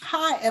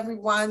Hi,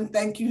 everyone.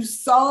 Thank you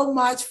so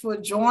much for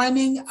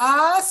joining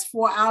us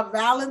for our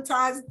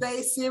Valentine's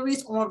Day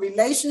series on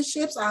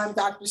relationships. I'm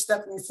Dr.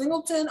 Stephanie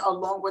Singleton,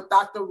 along with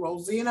Dr.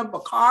 Rosina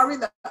Bakari,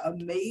 the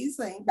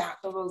amazing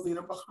Dr.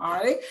 Rosina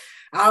Bakari,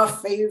 our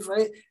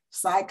favorite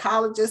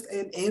psychologist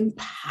and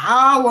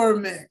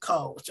empowerment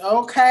coach.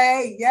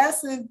 Okay.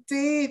 Yes,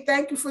 indeed.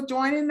 Thank you for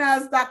joining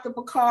us, Dr.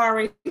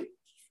 Bakari.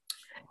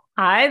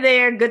 Hi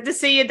there. Good to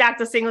see you,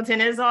 Dr. Singleton,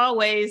 as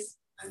always.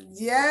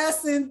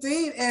 Yes,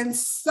 indeed. And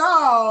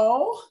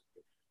so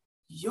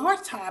your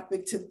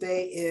topic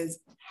today is,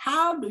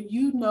 how do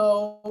you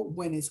know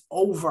when it's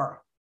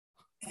over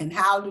and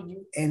how do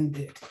you end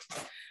it?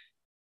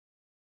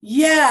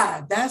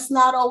 Yeah, that's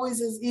not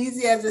always as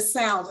easy as it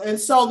sounds. And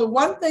so the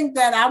one thing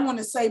that I want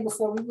to say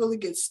before we really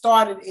get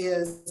started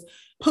is,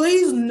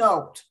 please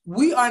note,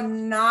 we are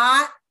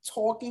not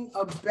talking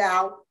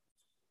about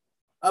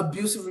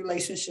abusive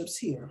relationships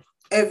here.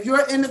 If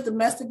you're in a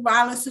domestic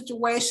violence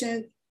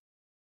situation,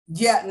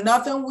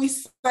 nothing we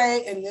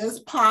say in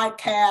this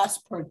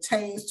podcast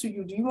pertains to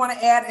you. Do you want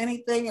to add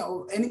anything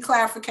or any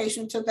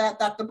clarification to that,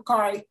 Dr.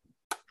 Bakari?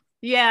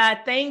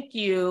 Yeah, thank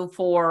you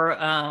for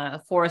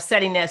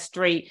setting that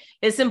straight.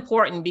 It's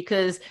important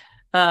because,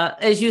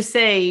 as you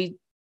say,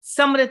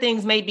 some of the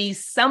things may be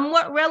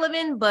somewhat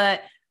relevant,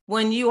 but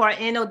when you are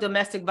in a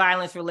domestic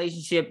violence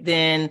relationship,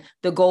 then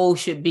the goal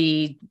should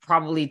be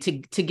probably to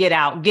get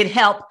out, get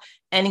help,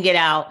 and get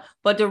out.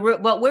 But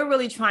what we're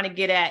really trying to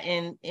get at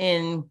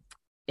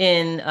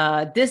in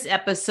this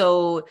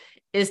episode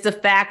is the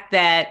fact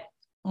that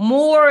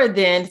more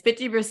than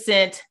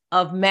 50%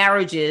 of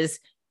marriages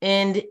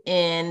end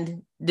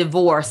in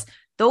divorce.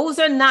 Those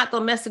are not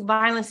domestic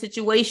violence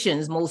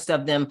situations, most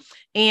of them.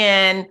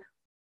 And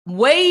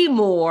way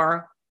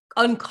more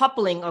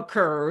uncoupling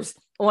occurs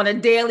on a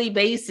daily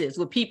basis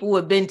with people who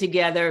have been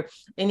together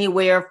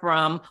anywhere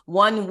from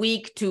 1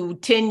 week to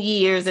 10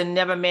 years and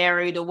never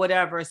married or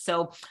whatever.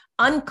 So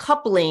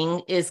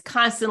uncoupling is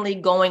constantly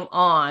going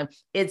on.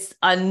 It's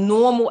a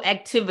normal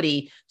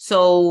activity.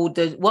 So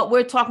what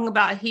we're talking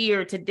about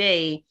here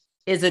today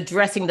is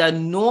addressing the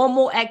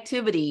normal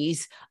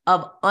activities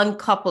of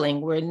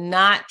uncoupling. We're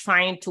not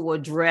trying to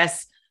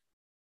address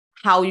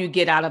how you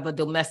get out of a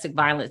domestic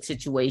violence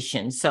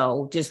situation.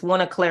 So just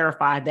want to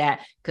clarify that,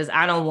 because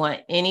I don't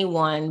want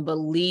anyone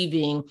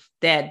believing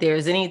that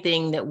there's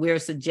anything that we're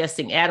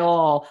suggesting at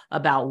all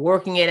about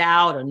working it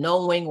out or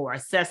knowing or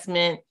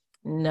assessment.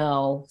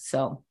 No.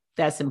 So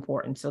that's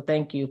important. So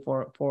thank you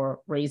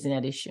for raising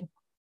that issue.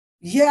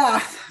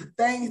 Yeah,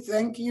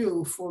 thank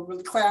you for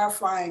really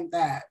clarifying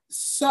that.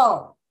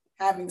 So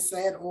having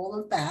said all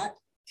of that,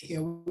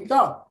 here we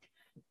go.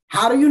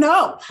 How do you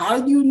know? How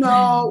do you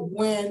know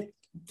when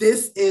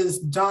this is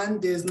done?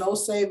 There's no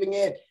saving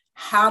it.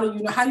 How do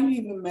you know? How do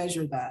you even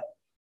measure that?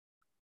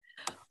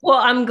 Well,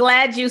 I'm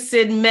glad you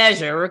said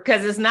measure,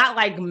 because it's not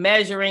like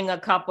measuring a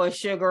cup of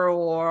sugar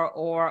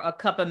or a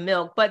cup of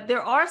milk, but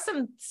there are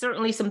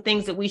certainly some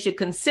things that we should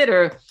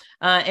consider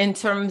in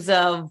terms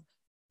of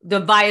the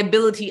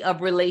viability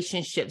of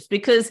relationships,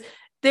 because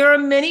there are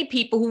many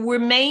people who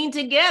remain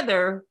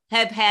together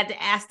have had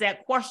to ask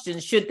that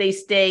question: should they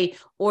stay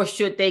or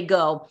should they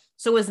go?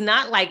 So it's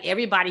not like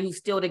everybody who's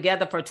still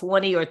together for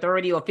 20 or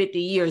 30 or 50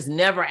 years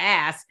never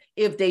asks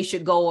if they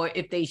should go or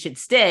if they should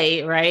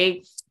stay,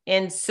 right?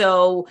 And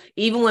so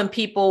even when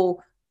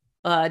people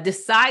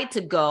decide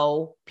to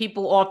go,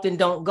 people often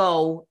don't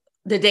go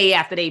the day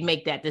after they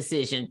make that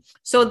decision.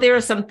 So there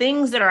are some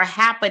things that are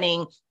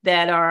happening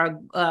that are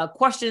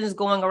questions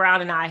going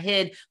around in our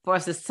head for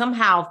us to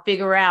somehow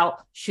figure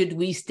out, should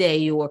we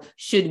stay or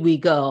should we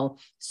go?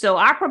 So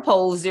I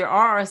propose there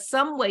are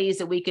some ways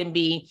that we can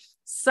be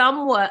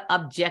somewhat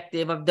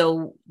objective,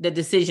 although the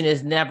decision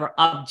is never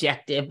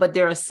objective, but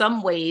there are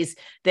some ways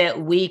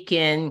that we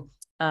can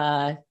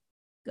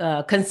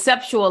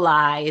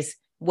conceptualize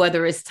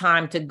whether it's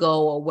time to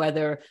go or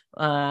whether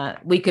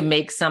we can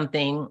make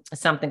something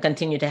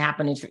continue to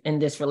happen in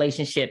this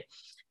relationship.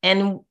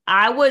 And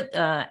I would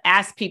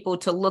ask people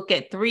to look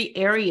at 3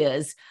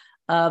 areas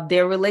of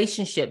their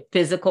relationship: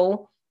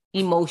 physical,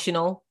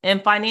 emotional,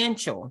 and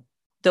financial.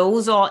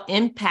 Those all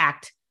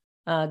impact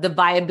the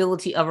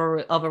viability of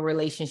a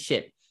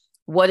relationship.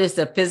 What is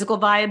the physical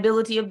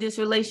viability of this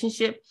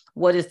relationship?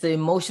 What is the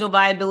emotional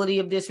viability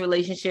of this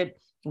relationship?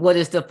 What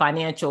is the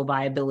financial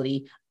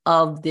viability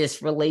of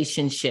this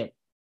relationship?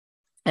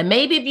 And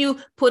maybe if you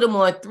put them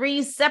on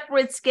 3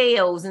 separate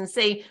scales and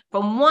say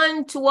from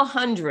 1 to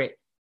 100,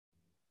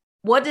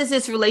 what does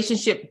this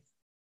relationship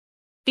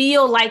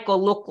feel like or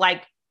look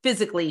like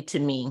physically to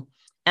me?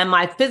 Am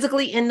I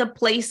physically in the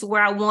place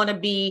where I want to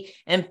be?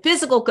 And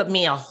physical could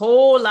mean a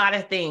whole lot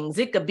of things.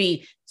 It could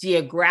be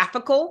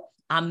geographical.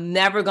 I'm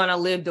never going to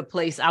live the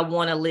place I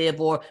want to live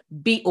or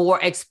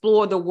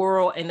explore the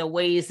world in the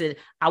ways that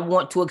I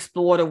want to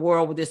explore the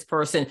world with this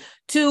person,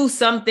 to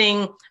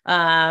something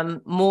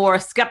more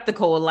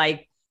skeptical,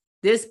 like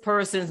this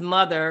person's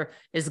mother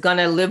is going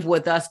to live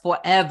with us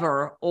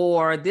forever,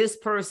 or this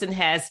person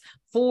has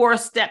four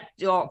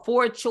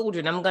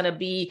children. I'm going to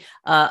be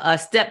a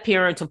step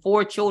parent to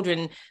four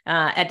children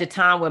at the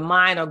time when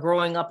mine are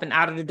growing up and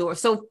out of the door.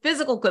 So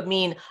physical could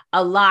mean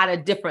a lot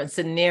of different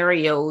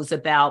scenarios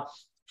about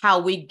how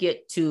we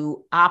get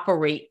to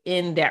operate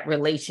in that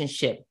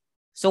relationship.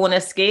 So on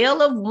a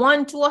scale of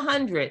 1 to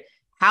 100,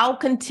 how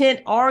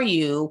content are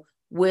you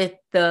with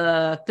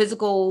the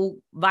physical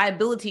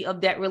viability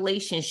of that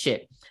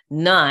relationship?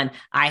 None.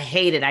 I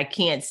hate it. I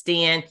can't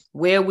stand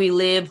where we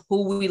live,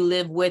 who we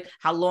live with,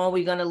 how long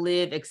we're going to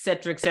live, et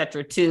cetera, et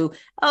cetera. Two,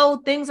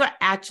 oh, things are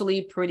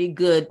actually pretty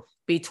good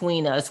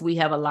between us. We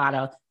have a lot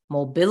of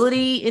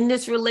mobility in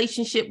this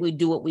relationship. We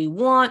do what we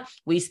want.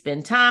 We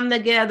spend time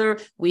together.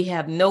 We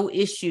have no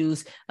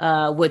issues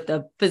with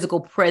the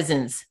physical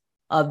presence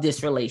of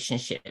this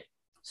relationship.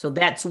 So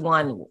that's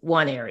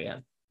one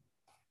area.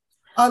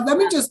 Let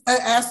me just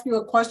ask you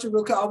a question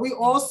real quick. Are we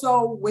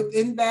also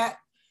within that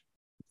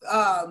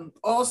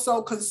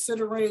also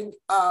considering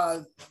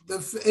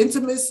the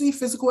intimacy,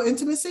 physical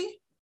intimacy?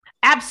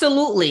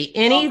 Absolutely.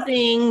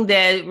 Anything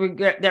that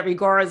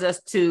regards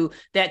us to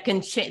that can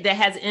that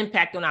has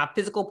impact on our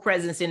physical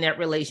presence in that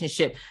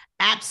relationship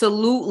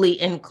absolutely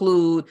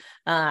include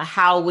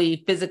how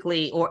we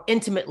physically or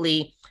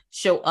intimately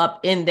show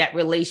up in that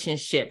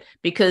relationship,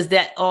 because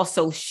that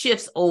also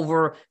shifts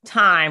over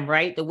time,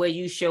 right? The way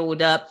you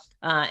showed up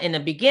in the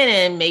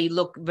beginning may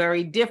look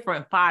very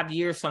different 5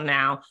 years from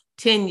now,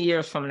 10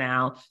 years from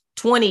now,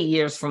 20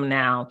 years from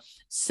now.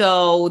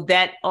 So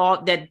that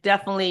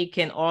definitely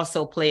can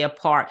also play a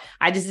part.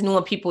 I just didn't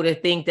want people to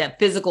think that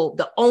physical,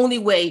 the only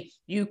way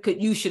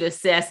you should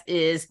assess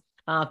is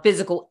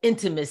physical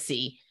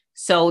intimacy.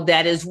 So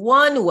that is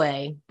one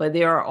way, but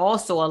there are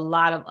also a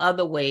lot of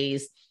other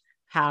ways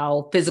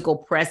how physical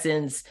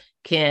presence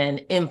can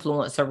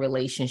influence a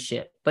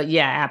relationship. But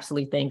yeah,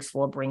 absolutely. Thanks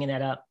for bringing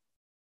that up.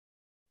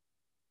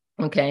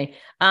 Okay.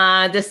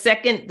 The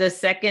second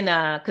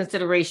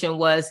consideration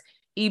was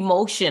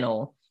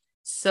emotional.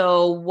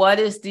 So what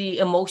is the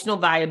emotional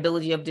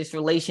viability of this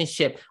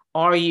relationship?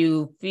 Are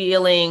you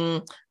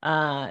feeling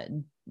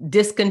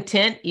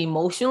discontent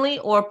emotionally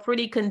or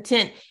pretty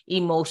content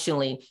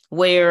emotionally,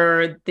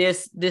 where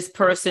this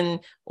person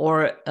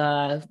or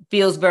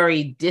feels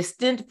very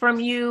distant from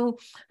you,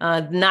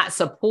 not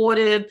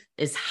supportive,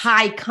 is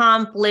high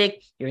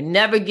conflict, you're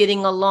never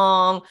getting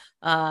along,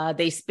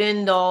 they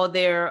spend all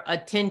their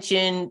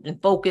attention and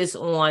focus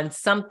on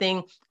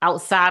something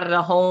outside of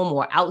the home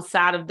or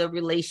outside of the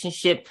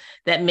relationship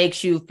that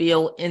makes you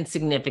feel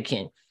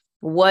insignificant.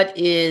 What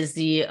is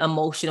the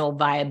emotional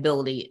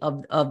viability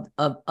of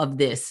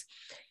this?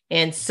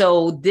 And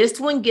so this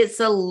one gets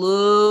a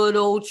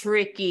little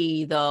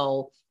tricky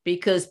though,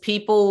 because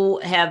people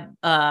have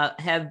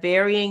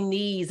varying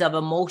needs of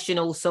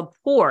emotional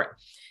support.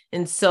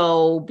 And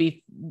so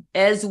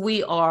as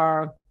we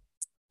are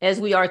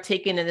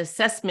taking an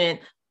assessment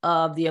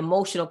of the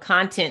emotional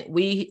content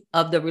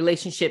of the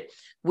relationship,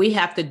 we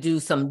have to do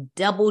some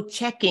double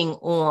checking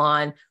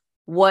on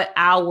what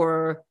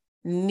our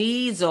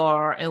needs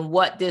are and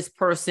what this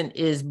person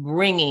is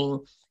bringing.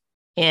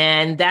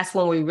 And that's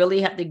when we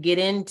really have to get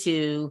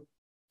into,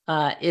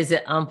 is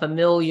it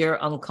unfamiliar,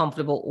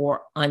 uncomfortable,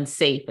 or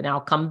unsafe? And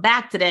I'll come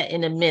back to that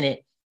in a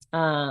minute.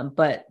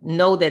 But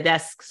know that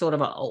that's sort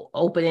of an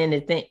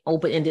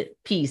open-ended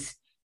piece.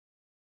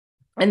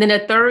 And then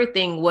the third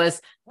thing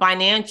was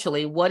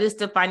financially. What is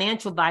the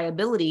financial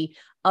viability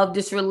of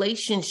this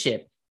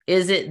relationship?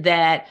 Is it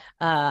that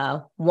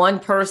one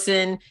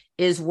person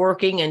is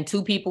working and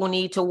two people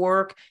need to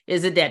work?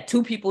 Is it that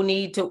two people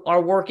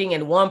are working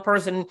and one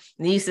person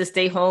needs to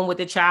stay home with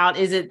the child?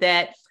 Is it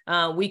that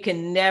we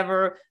can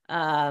never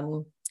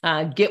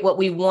get what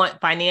we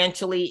want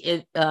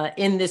financially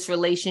in this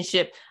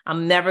relationship?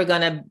 I'm never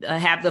going to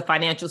have the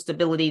financial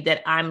stability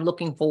that I'm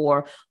looking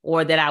for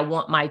or that I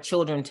want my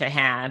children to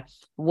have.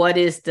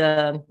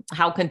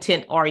 How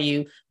content are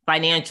you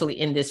financially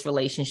in this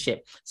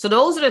relationship? So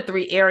those are the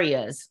three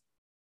areas.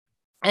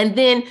 And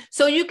then,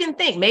 so you can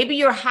think maybe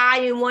you're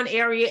high in one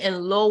area and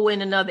low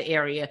in another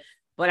area.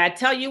 But I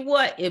tell you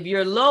what, if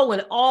you're low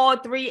in all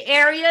three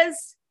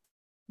areas,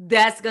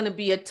 that's going to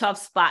be a tough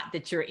spot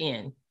that you're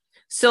in.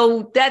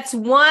 So that's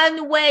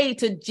one way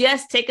to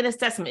just take an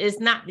assessment. It's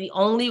not the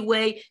only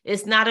way.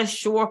 It's not a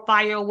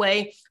surefire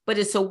way, but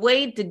it's a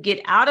way to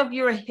get out of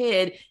your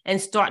head and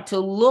start to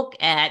look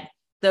at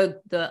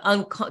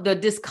the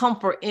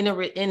discomfort in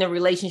a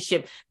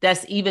relationship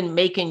that's even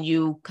making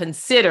you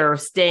consider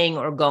staying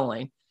or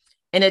going.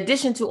 In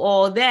addition to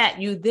all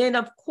that, you then,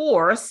 of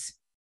course,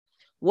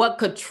 what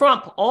could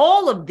trump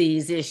all of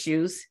these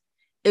issues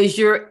is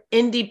your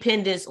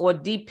independence or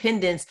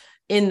dependence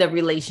in the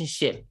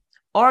relationship.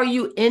 Are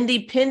you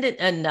independent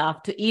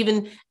enough to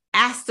even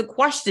ask the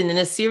question in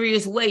a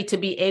serious way to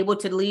be able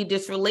to leave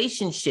this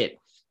relationship?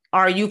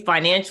 Are you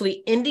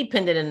financially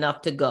independent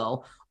enough to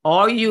go?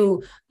 Are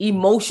you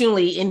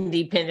emotionally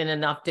independent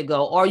enough to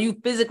go? Are you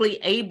physically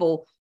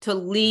able to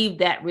leave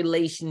that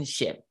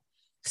relationship?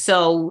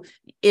 So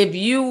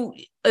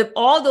if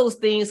all those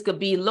things could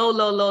be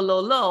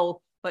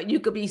low, but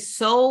you could be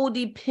so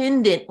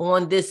dependent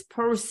on this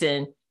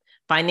person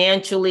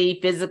financially,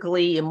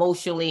 physically,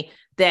 emotionally,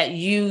 that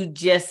you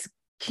just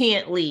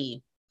can't leave.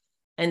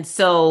 And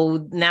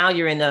so now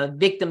you're in a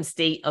victim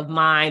state of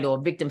mind or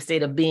victim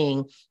state of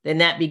being, then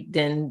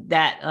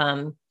that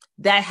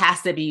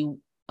has to be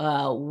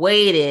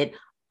weighted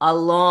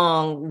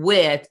along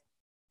with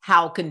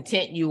how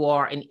content you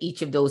are in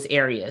each of those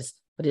areas.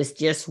 But it's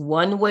just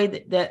one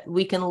way that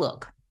we can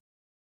look.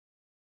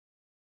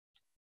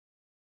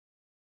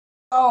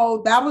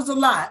 Oh, that was a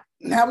lot.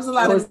 That was a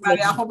lot, everybody.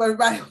 I hope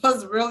everybody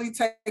was really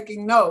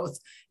taking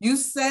notes. You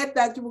said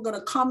that you were going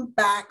to come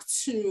back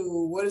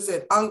to, what is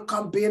it?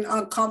 Being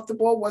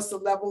uncomfortable. What's the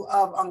level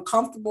of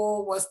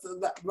uncomfortable?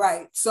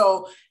 Right.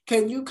 So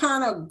can you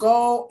kind of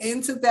go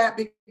into that?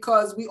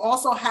 Because we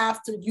also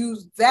have to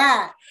use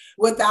that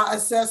with our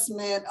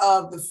assessment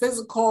of the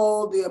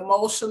physical, the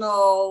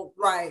emotional,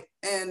 right,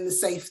 and the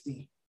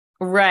safety.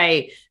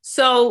 Right.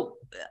 So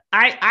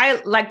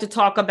I like to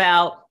talk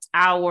about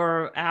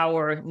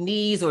our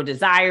needs or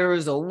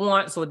desires or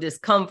wants or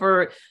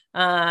discomfort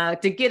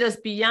to get us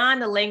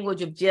beyond the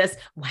language of just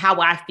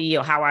how I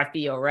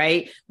feel,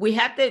 right? We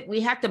have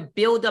to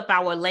build up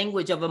our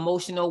language of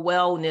emotional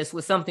wellness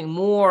with something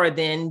more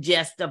than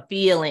just a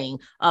feeling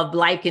of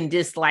like and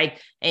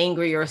dislike,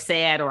 angry or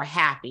sad or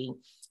happy.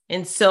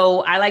 And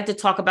so I like to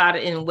talk about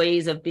it in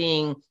ways of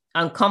being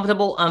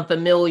uncomfortable,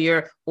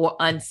 unfamiliar, or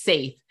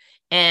unsafe.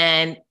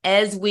 And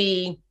as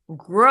we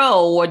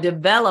grow or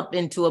develop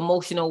into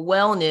emotional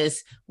wellness,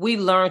 we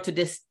learn to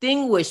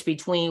distinguish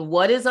between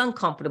what is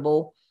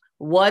uncomfortable,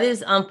 what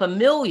is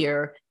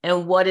unfamiliar,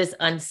 and what is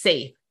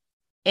unsafe,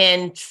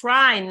 and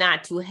try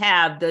not to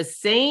have the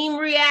same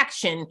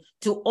reaction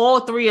to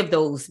all three of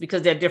those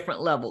because they're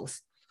different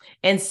levels.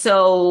 And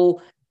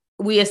so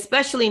we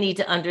especially need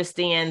to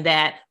understand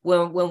that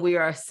when we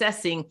are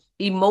assessing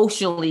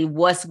emotionally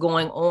what's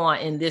going on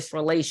in this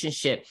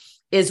relationship,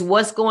 is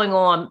what's going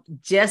on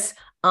just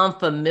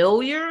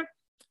unfamiliar?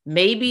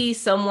 Maybe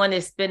someone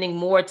is spending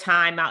more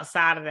time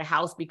outside of the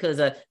house because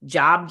a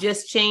job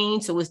just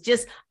changed. So it's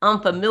just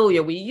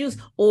unfamiliar.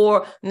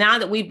 Or now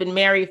that we've been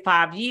married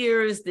 5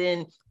 years,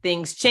 then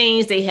things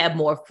change. They have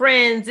more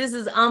friends. This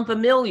is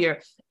unfamiliar.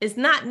 It's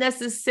not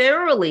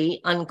necessarily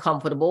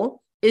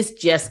uncomfortable. It's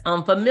just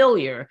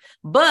unfamiliar.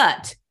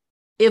 But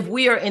if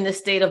we are in a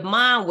state of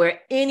mind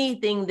where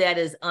anything that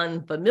is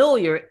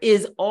unfamiliar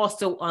is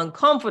also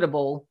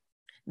uncomfortable,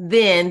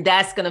 then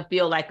that's going to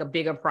feel like a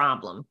bigger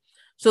problem.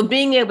 So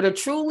being able to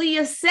truly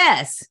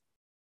assess,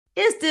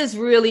 is this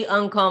really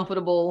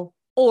uncomfortable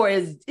or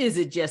is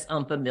it just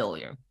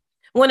unfamiliar?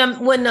 When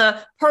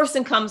a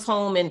person comes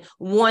home and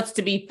wants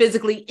to be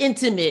physically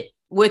intimate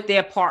with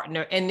their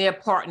partner and their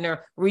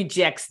partner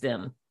rejects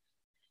them,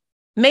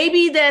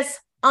 maybe that's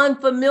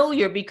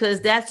unfamiliar because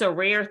that's a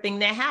rare thing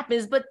that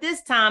happens, but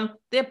this time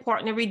their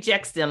partner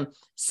rejects them.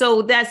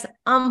 So that's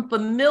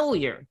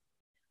unfamiliar.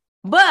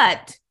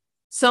 But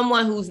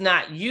someone who's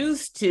not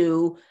used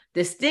to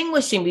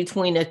distinguishing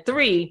between the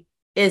three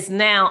is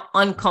now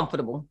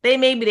uncomfortable.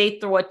 They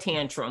throw a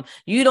tantrum.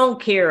 You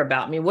don't care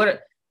about me.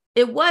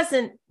 It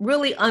wasn't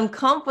really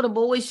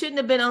uncomfortable. It shouldn't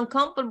have been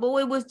uncomfortable.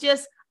 It was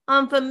just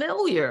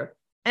unfamiliar.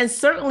 And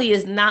certainly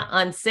is not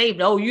unsafe.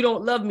 Oh, you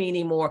don't love me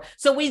anymore.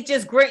 So we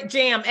just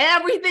jam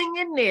everything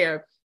in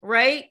there,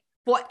 right?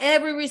 For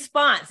every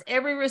response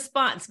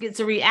gets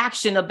a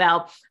reaction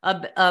about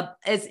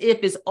as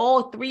if it's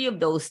all three of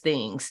those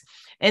things.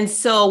 And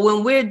so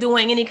when we're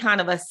doing any kind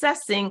of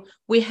assessing,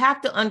 we have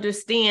to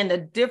understand the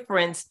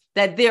difference,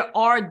 that there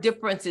are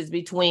differences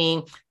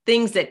between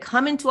things that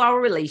come into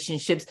our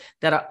relationships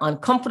that are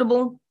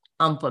uncomfortable,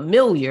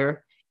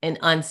 unfamiliar, and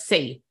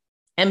unsafe,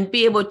 and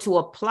be able to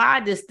apply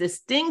this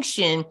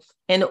distinction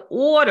in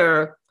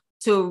order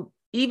to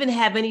even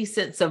have any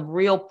sense of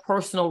real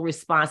personal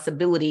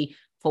responsibility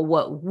for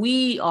what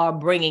we are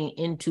bringing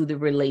into the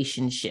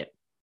relationship.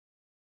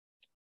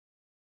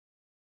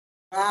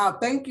 Wow,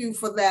 thank you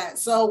for that.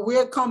 So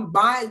we're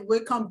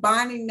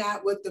combining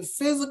that with the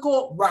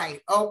physical, right?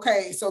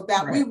 Okay, so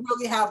that we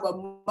really have a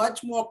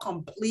much more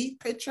complete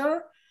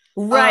picture.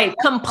 Right,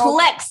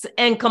 complex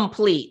and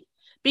complete.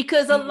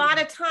 Because a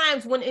lot of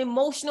times when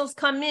emotionals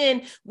come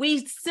in,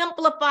 we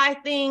simplify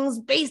things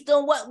based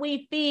on what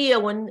we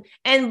feel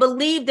and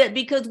believe that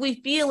because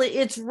we feel it,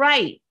 it's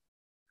right.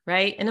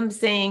 Right. And I'm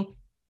saying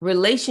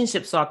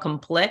relationships are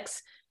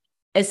complex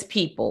as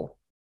people.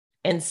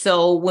 And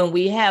so when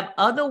we have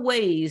other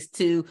ways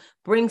to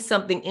bring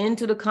something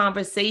into the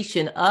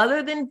conversation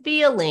other than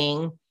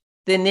feeling,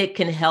 then it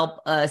can help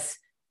us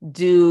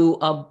do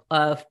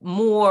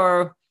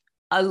a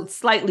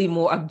slightly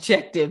more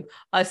objective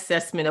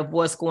assessment of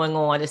what's going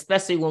on,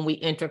 especially when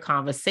we enter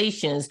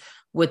conversations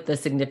with the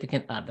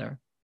significant other.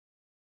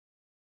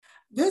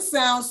 This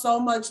sounds so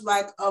much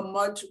like a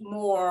much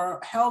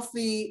more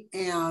healthy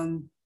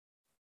and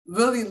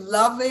really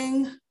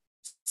loving,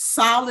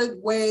 solid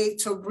way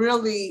to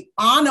really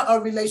honor a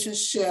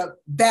relationship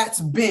that's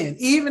been,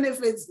 even if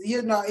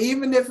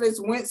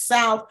it's went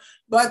south,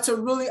 but to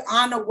really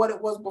honor what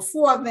it was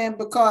before then,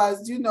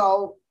 because,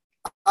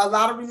 a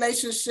lot of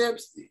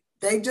relationships,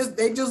 they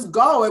just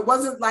go. It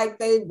wasn't like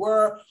they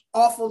were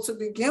awful to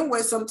begin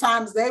with.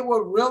 Sometimes they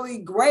were really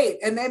great,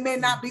 and they may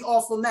not be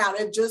awful now.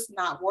 They're just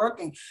not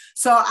working.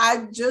 So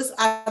I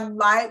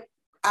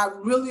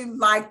really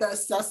like the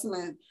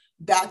assessment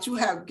that you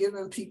have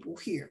given people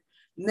here.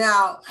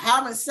 Now,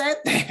 having said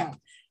that,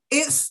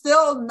 it's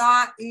still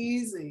not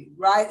easy,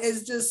 right?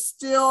 It's just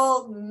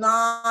still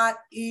not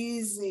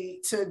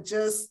easy to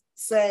just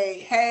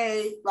say,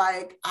 hey,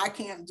 like, I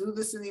can't do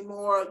this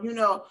anymore,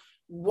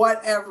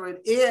 whatever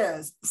it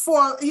is,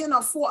 for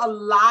a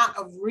lot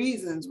of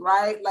reasons,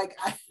 right? Like,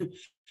 if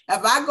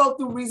I go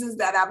through reasons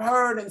that I've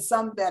heard and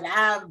some that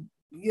I've,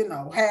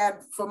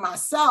 had for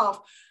myself,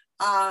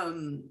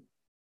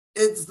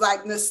 it's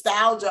like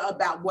nostalgia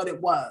about what it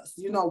was,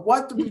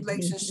 what the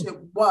relationship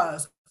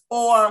was,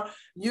 or,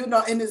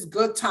 in its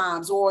good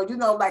times, or,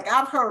 like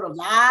I've heard a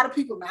lot of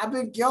people, and I've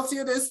been guilty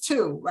of this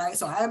too, right?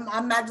 So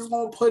I'm not just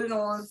going to put it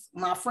on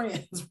my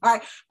friends,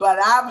 right? But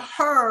I've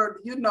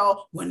heard,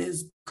 when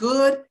it's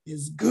good,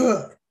 it's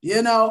good,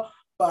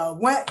 but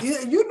when, hey,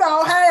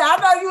 I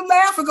know you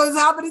laughing because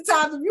how many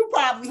times have you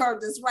probably heard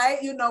this, right?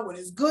 When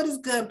it's good, it's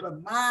good,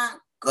 but my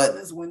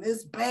goodness, when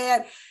it's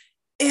bad,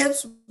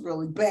 it's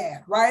really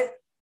bad, right?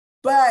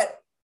 But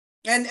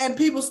and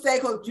people stay,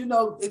 because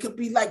it could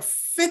be like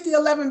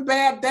 50-11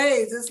 bad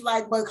days. It's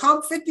like, but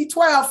come 50-12,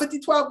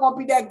 50-12 won't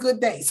be that good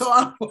day. So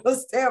I'm gonna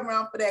stay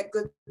around for that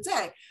good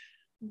day.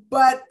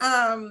 But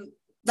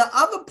the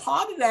other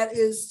part of that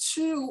is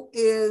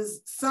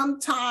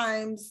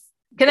sometimes.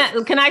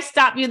 Can I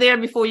stop you there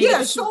before you?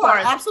 Yeah, sure,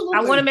 absolutely.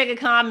 I want to make a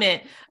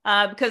comment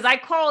because I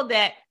call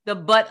that the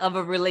butt of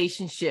a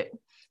relationship.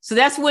 So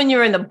that's when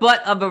you're in the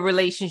butt of a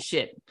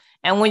relationship.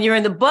 And when you're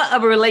in the butt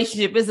of a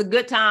relationship, it's a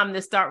good time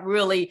to start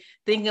really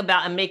thinking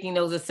about and making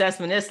those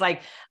assessments. It's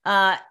like,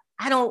 I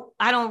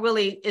don't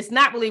really, it's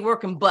not really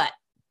working, but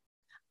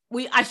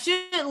I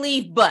shouldn't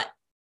leave, but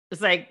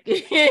it's like,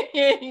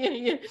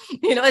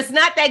 it's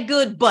not that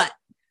good, but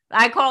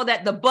I call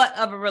that the butt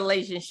of a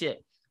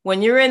relationship.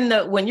 When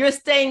you're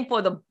staying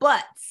for the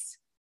butts,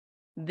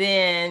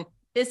 then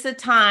it's a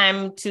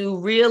time to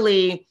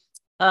really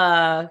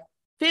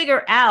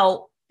figure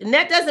out. And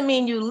that doesn't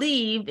mean you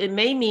leave. It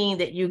may mean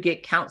that you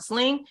get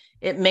counseling.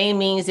 It may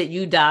mean that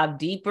you dive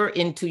deeper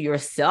into your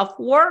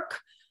self-work.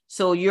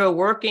 So you're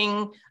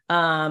working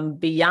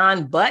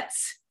beyond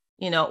butts,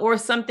 or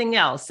something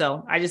else.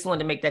 So I just wanted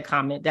to make that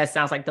comment. That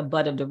sounds like the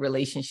butt of the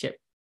relationship.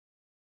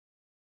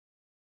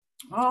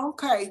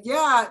 Okay.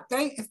 Yeah.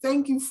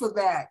 Thank you for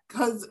that.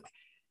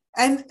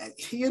 And,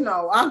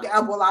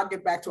 I'll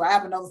get back to it. I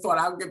have another thought.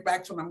 I'll get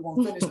back to it. I'm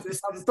going to finish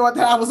this other thought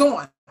that I was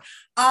on.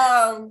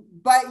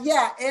 But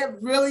yeah, it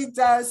really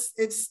does.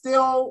 It's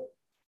still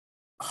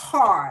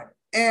hard.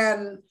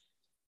 And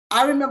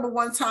I remember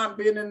one time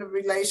being in a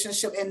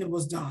relationship and it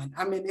was done.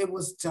 I mean, it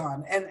was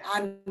done. And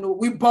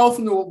we both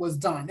knew it was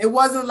done. It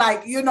wasn't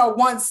like,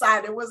 one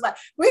side. It was like,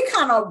 we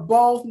kind of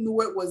both knew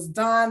it was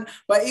done.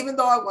 But even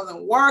though it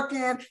wasn't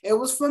working, it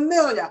was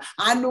familiar.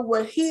 I knew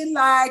what he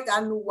liked.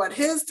 I knew what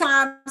his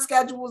time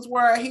schedules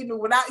were. He knew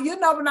what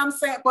what I'm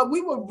saying? But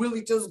we were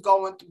really just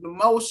going through the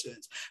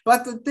motions.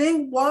 But the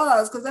thing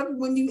was, because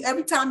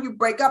every time you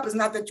break up, it's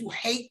not that you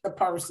hate the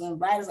person,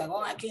 right? It's like,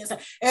 oh, I can't say.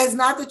 It's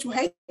not that you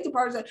hate the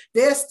person.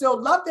 There's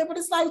still love there, but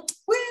it's like,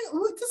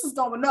 this is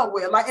going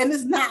nowhere. Like, and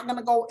it's not going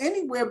to go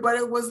anywhere. But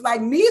it was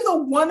like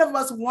neither one of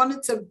us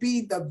wanted to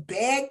be the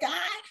bad guy,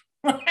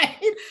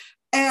 right?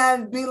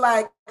 And be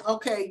like,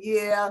 okay,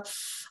 yeah,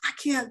 I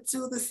can't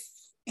do this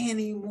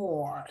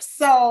anymore.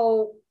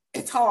 So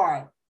it's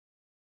hard.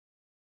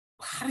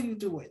 How do you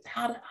do it?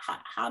 How do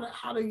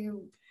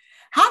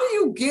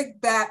you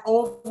get that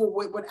over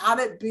with without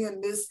it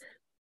being this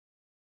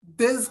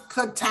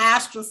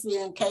catastrophe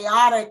and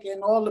chaotic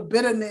and all the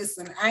bitterness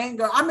and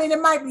anger? I mean,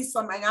 it might be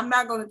something. I'm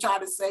not going to try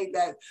to say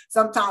that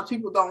sometimes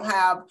people don't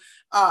have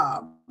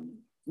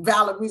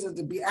valid reasons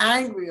to be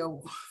angry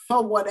or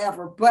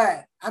whatever.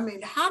 But I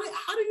mean, how do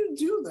you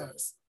do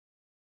this?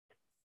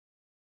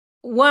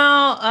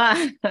 Well,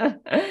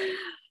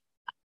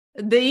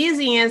 the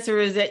easy answer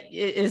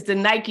is the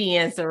Nike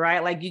answer,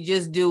 right? Like, you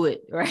just do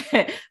it,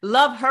 right?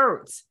 Love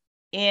hurts.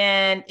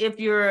 And if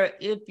you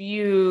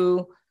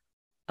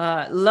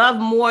love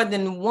more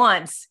than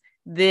once,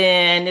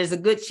 then there's a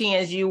good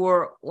chance you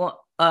were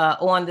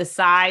on the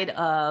side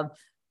of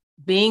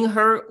being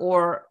hurt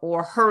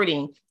or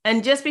hurting.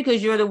 And just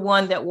because you're the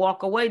one that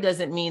walk away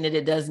doesn't mean that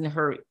it doesn't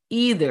hurt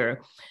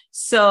either.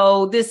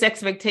 So this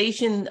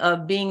expectation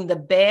of being the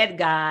bad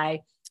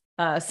guy,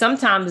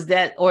 sometimes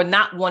that, or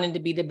not wanting to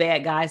be the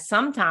bad guy,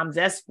 sometimes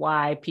that's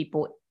why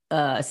people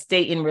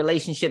stay in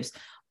relationships,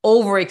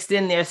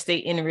 overextend their stay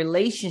in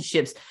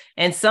relationships.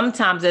 And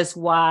sometimes that's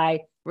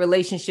why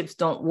relationships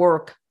don't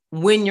work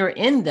when you're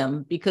in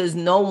them, because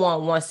no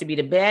one wants to be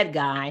the bad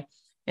guy.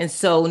 And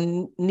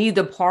so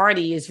neither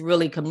party is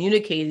really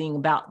communicating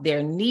about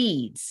their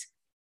needs.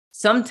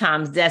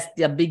 Sometimes that's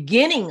the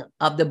beginning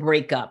of the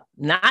breakup,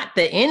 not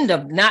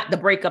the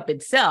breakup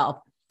itself.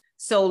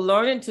 So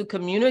learning to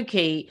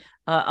communicate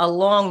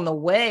along the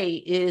way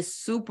is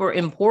super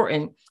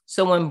important.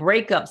 So when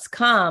breakups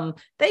come,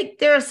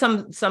 there are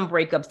some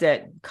breakups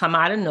that come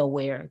out of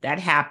nowhere. That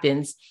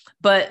happens.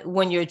 But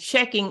when you're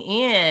checking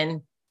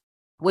in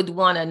with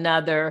one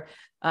another,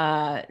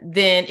 then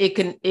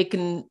it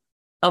can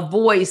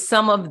avoid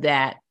some of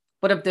that.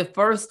 But if the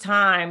first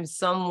time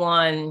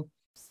someone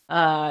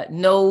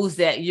knows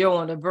that you're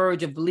on the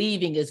verge of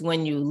leaving is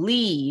when you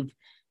leave,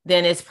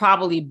 then it's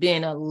probably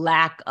been a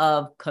lack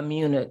of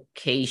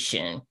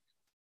communication.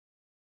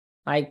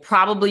 Like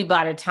probably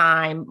by the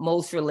time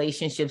most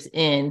relationships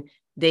end,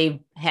 they've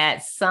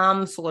had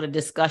some sort of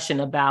discussion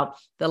about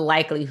the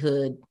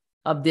likelihood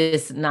of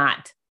this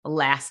not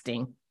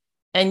lasting.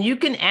 And you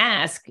can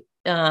ask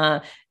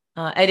at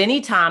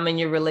any time in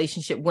your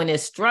relationship when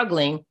it's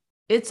struggling,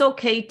 it's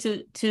okay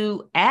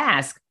to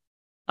ask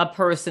a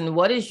person,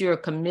 what is your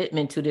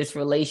commitment to this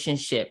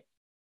relationship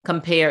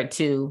compared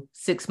to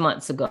 6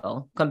 months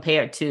ago,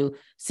 compared to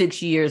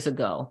 6 years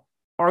ago?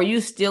 Are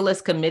you still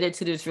as committed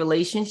to this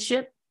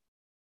relationship?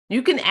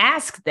 You can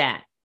ask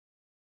that.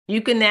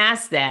 You can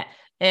ask that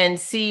and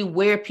see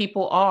where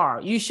people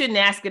are. You shouldn't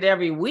ask it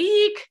every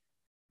week,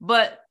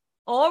 but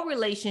all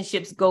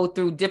relationships go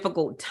through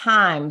difficult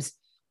times.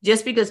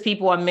 Just because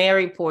people are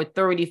married for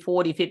 30,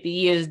 40, 50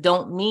 years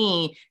don't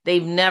mean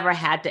they've never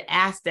had to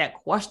ask that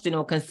question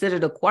or consider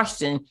the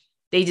question.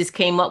 They just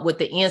came up with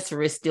the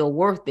answer is still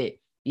worth it.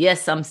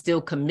 Yes, I'm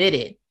still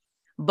committed.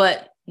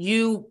 But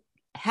you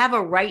have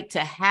a right to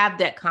have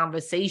that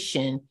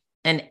conversation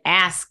and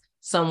ask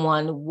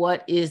someone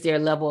what is their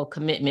level of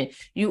commitment.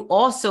 You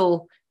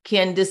also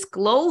can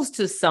disclose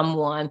to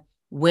someone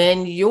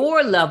when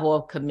your level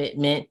of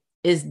commitment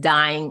is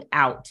dying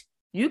out.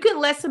 You can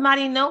let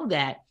somebody know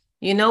that.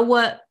 You know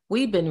what?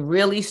 We've been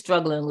really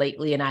struggling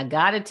lately. And I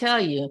got to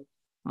tell you,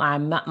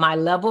 my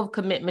level of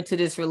commitment to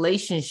this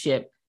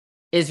relationship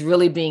is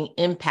really being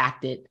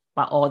impacted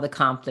by all the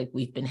conflict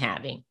we've been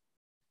having.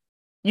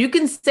 You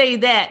can say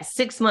that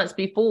 6 months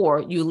before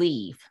you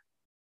leave,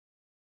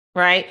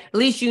 right? At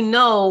least you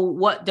know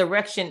what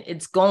direction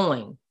it's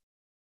going.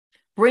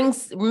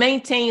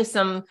 Maintain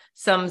some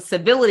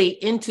civility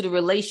into the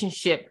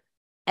relationship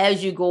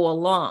as you go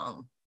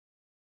along.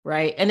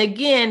 Right. And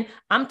again,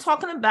 I'm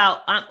talking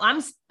about,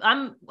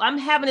 I'm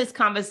having this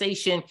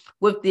conversation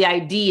with the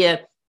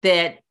idea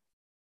that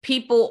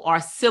people are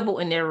civil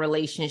in their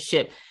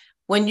relationship.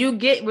 When you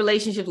get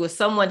relationships where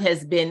someone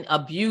has been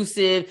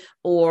abusive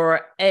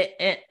or,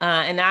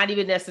 and not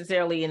even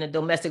necessarily in a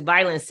domestic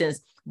violence sense,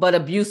 but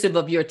abusive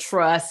of your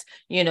trust,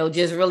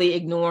 just really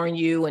ignoring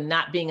you and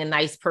not being a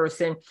nice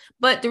person.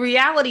 But the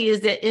reality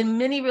is that in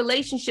many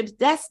relationships,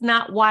 that's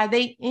not why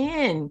they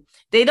end.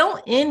 They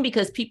don't end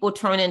because people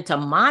turn into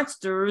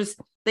monsters.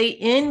 They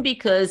end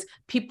because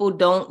people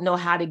don't know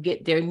how to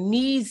get their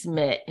needs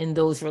met in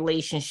those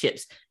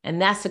relationships.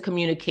 And that's a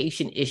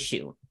communication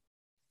issue.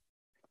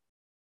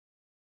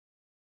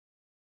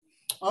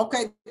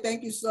 Okay,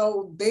 thank you.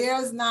 So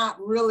there's not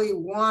really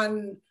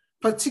one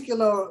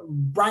particular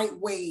right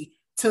way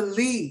to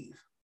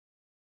leave,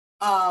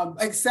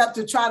 except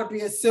to try to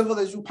be as civil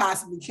as you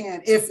possibly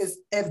can, if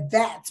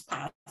that's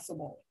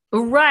possible.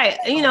 Right.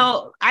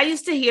 I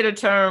used to hear the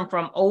term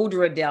from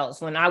older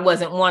adults when I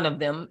wasn't one of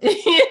them,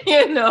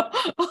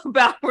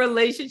 about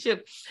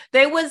relationship.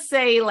 They would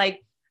say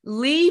like,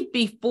 leave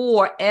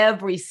before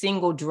every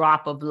single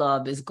drop of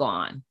love is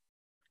gone.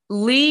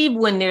 Leave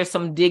when there's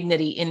some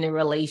dignity in the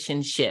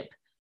relationship.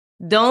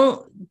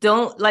 Don't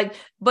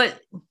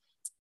but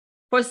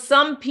for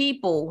some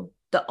people,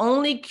 the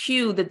only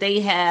cue that they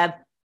have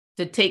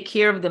to take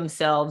care of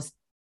themselves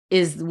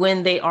is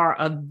when they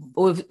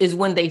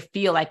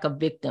feel like a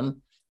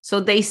victim. So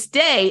they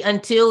stay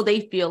until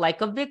they feel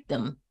like a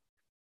victim,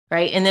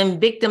 right? And then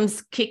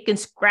victims kick and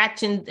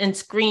scratch and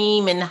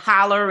scream and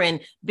holler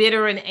and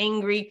bitter and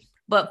angry.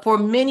 But for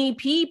many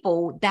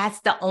people,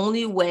 that's the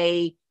only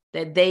way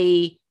that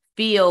they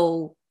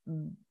feel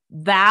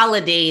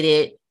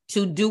validated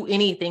to do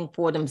anything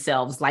for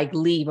themselves, like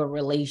leave a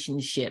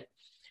relationship,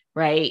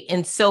 right?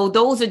 And so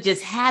those are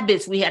just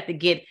habits we have to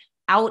get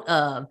out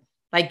of.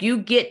 Like you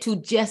get to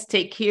just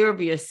take care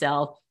of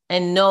yourself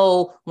and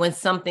know when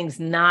something's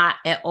not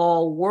at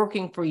all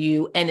working for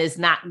you and is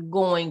not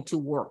going to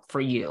work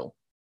for you,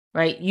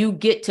 right? You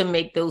get to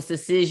make those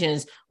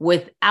decisions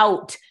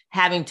without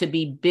having to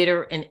be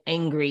bitter and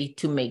angry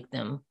to make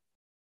them.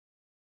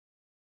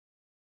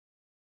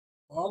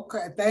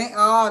 Okay,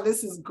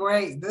 this is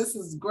great. This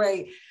is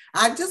great.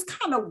 I just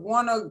kind of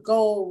want to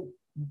go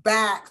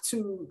back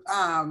to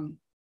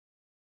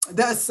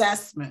the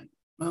assessment.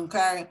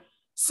 Okay.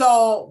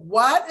 So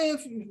what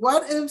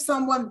if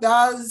someone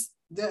does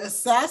the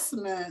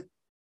assessment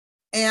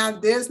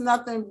and there's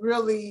nothing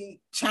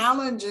really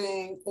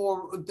challenging,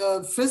 or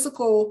the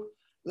physical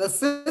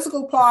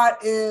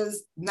part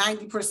is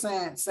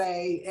 90%,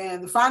 say,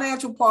 and the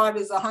financial part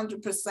is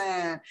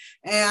 100%,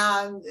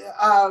 and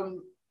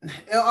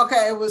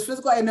okay, it was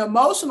physical, and the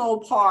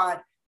emotional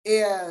part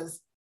is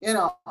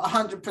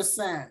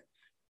 100%,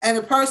 and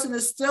the person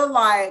is still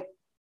like,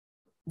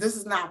 this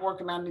is not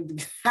working, I need to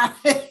get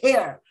out of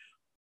here.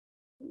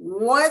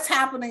 What's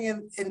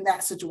happening in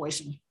that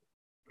situation?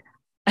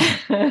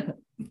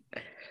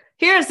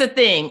 Here's the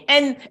thing.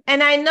 And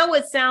I know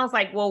it sounds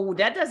like, well,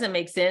 that doesn't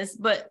make sense,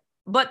 but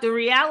the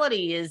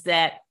reality is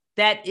that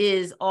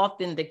is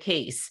often the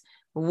case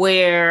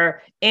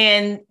where,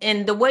 and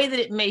the way that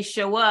it may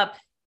show up,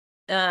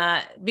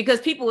 because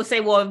people will say,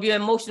 well, if your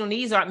emotional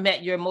needs aren't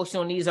met, your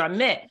emotional needs are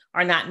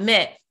not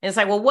met. And it's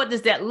like, well, what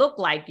does that look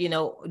like? You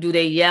know, do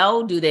they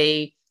yell? Do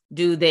they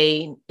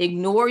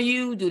ignore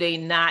you? Do they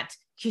not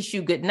kiss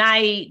you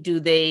goodnight? Do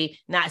they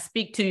not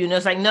speak to you? And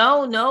it's like,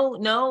 no.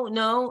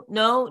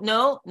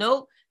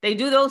 They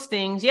do those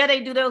things. Yeah, they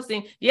do those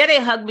things. Yeah,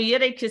 they hug me. Yeah,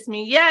 they kiss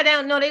me. Yeah,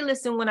 they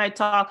listen when I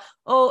talk.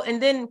 Oh, and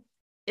then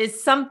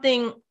it's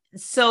something.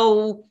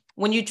 So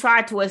when you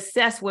try to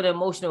assess what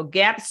emotional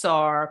gaps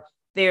are,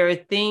 there are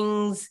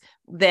things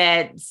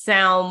that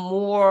sound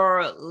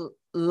more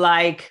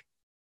like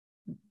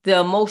the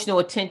emotional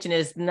attention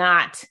is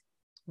not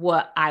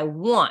what I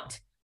want.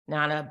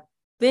 Now, the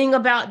thing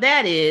about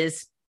that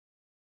is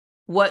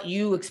what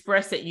you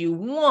express that you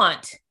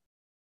want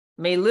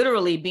may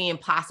literally be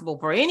impossible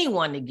for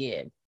anyone to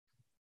give.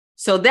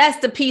 So that's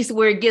the piece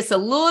where it gets a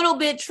little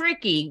bit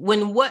tricky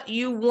when what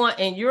you want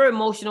and your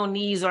emotional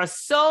needs are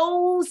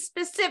so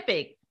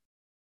specific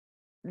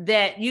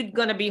that you're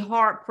going to be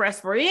hard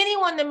pressed for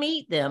anyone to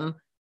meet them.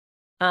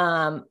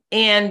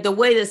 And the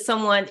way that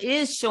someone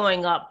is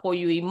showing up for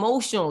you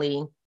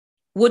emotionally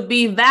would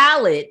be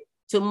valid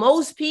to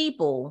most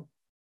people,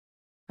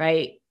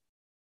 right?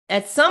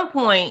 At some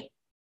point,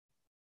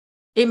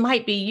 it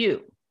might be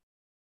you.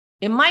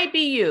 It might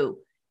be you.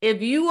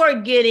 If you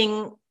are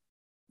getting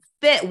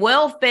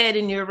well fed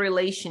in your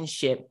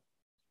relationship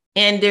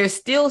and there's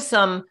still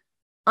some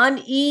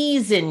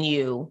unease in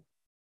you,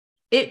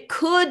 it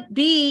could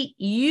be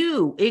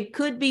you. It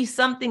could be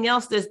something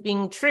else that's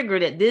being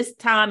triggered at this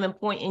time and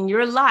point in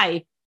your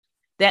life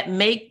that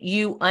make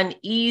you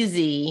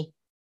uneasy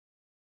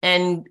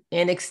and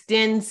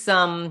extend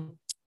some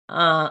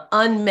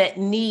unmet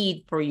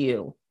need for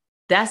you.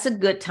 That's a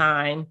good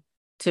time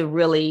to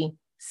really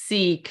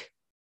seek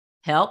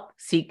help,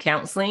 seek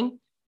counseling.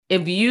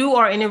 If you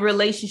are in a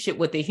relationship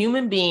with a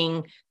human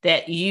being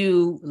that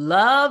you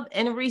love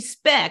and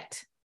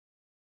respect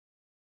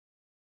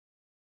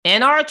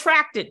and are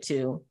attracted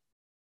to,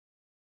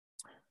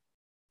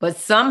 but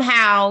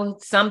somehow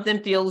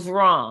something feels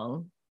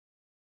wrong,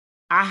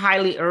 I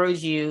highly urge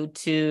you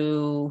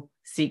to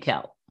seek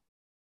help.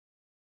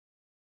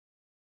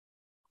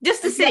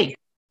 Just to see.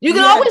 You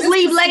can always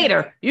leave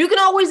later. You can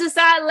always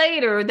decide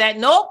later that,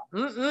 nope,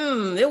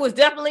 it was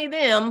definitely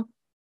them.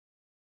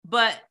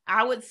 But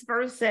I would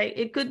first say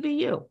it could be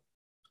you.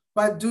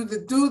 But do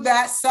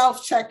that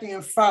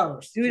self-checking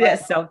first. Do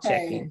that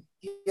self-checking.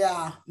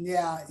 Okay.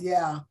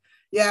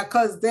 Yeah,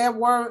 because there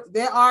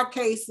are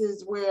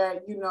cases where,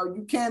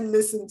 you can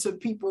listen to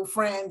people,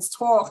 friends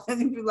talk,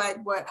 and you be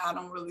like, but I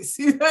don't really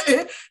see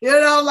that.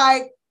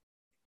 Like,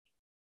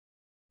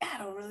 I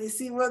don't really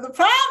see where the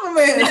problem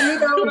is. You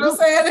know what I'm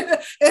saying?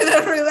 In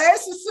a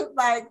relationship,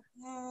 like,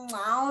 I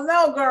don't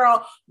know,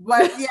 girl.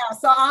 But yeah,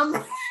 so I'm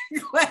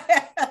really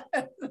glad.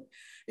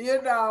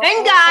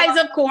 And guys,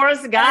 of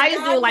course, guys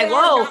do like,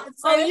 whoa,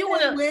 you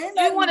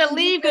want to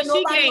leave because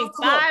she gained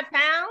 5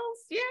 pounds?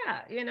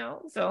 Yeah,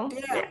 so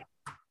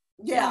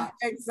yeah,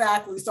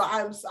 exactly. So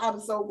I'm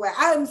so glad.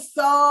 I'm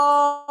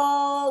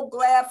so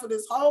glad for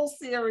this whole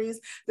series,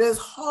 this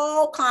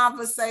whole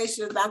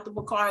conversation, Dr.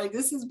 Bakari.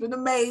 This has been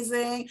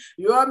amazing.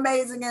 You're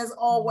amazing as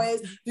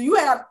always. Do you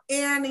have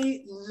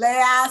any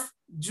last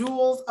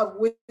jewels of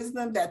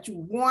wisdom that you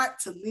want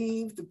to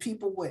leave the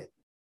people with?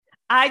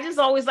 I just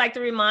always like to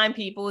remind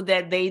people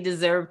that they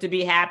deserve to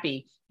be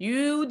happy.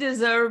 You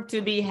deserve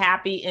to be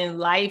happy in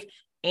life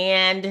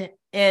and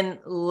in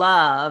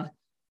love,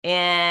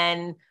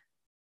 and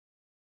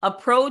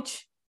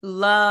approach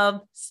love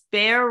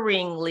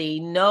sparingly.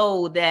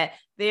 Know that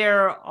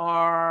there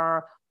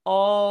are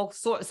all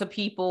sorts of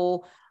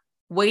people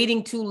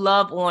waiting to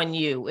love on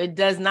you. It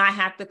does not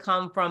have to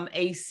come from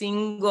a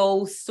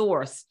single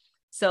source.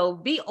 So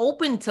be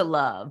open to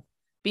love.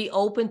 Be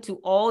open to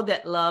all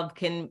that love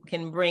can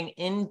bring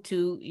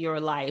into your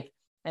life,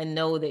 and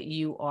know that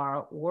you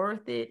are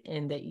worth it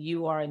and that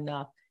you are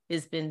enough.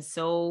 It's been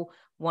so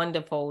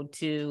wonderful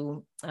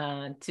to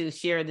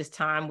share this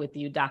time with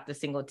you, Dr.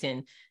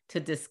 Singleton,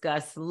 to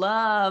discuss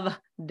love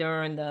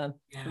during the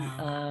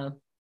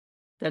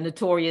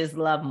notorious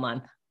Love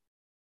Month.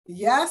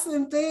 Yes,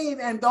 indeed.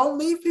 And don't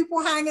leave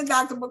people hanging,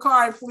 Dr.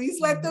 Bakari. Please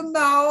let them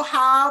know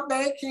how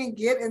they can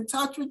get in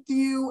touch with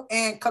you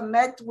and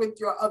connect with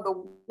your other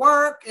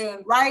work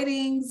and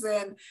writings,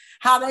 and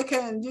how they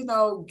can,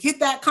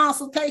 get that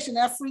consultation,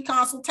 that free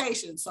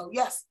consultation. So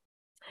yes.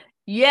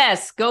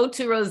 Yes, go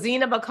to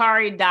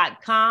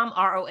rosenabakari.com,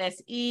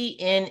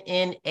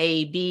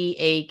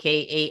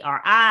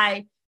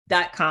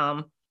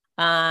 ROSENABAKARI.com.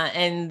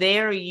 And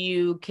there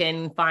you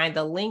can find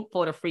the link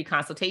for the free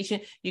consultation.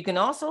 You can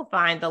also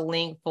find the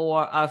link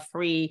for a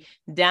free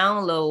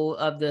download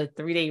of the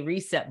 3-day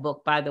reset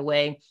book, by the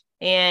way.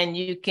 And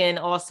you can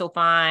also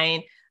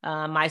find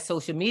my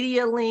social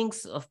media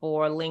links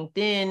for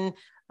LinkedIn,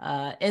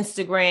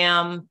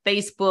 Instagram,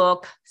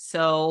 Facebook.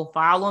 So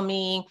follow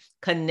me,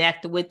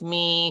 connect with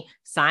me,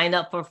 sign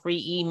up for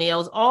free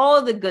emails,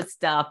 all the good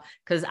stuff,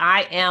 because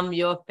I am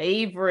your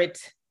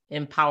favorite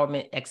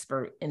empowerment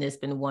expert. And it's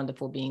been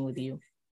wonderful being with you.